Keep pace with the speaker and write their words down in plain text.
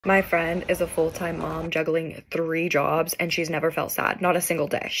My friend is a full-time mom juggling 3 jobs and she's never felt sad, not a single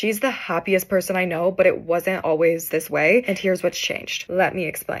day. She's the happiest person I know, but it wasn't always this way, and here's what's changed. Let me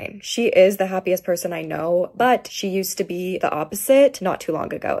explain. She is the happiest person I know, but she used to be the opposite not too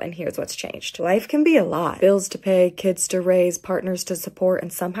long ago, and here's what's changed. Life can be a lot. Bills to pay, kids to raise, partners to support,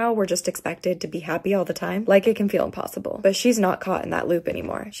 and somehow we're just expected to be happy all the time. Like, it can feel impossible. But she's not caught in that loop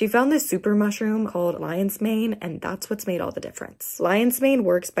anymore. She found this super mushroom called lion's mane, and that's what's made all the difference. Lion's mane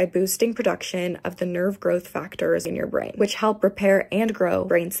works by boosting production of the nerve growth factors in your brain, which help repair and grow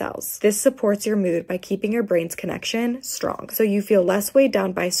brain cells. This supports your mood by keeping your brain's connection strong, so you feel less weighed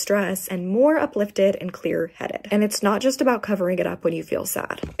down by stress and more uplifted and clear-headed. And it's not just about covering it up when you feel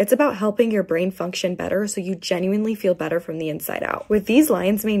sad. It's about helping your brain function better so you genuinely feel better from the inside out. With these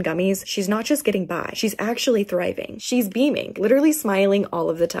lion's mane gummies, she's not just getting by, she's actually thriving. She's beaming, literally smiling all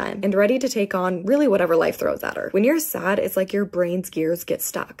of the time, and ready to take on really whatever life throws at her. When you're sad, it's like your brain's gears get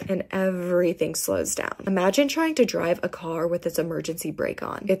stuck and everything slows down. Imagine trying to drive a car with its emergency brake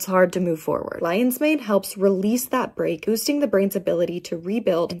on. It's hard to move forward. Lion's mane helps release that brake, boosting the brain's ability to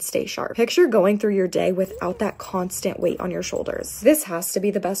rebuild and stay sharp. Picture going through your day without that constant weight on your shoulders. This has to be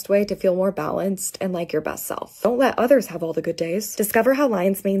the best way to feel more balanced and like your best self. Don't let others have all the good days. Discover how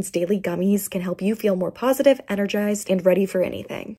lion's mane's daily gummies can help you feel more positive, energized, and ready for anything.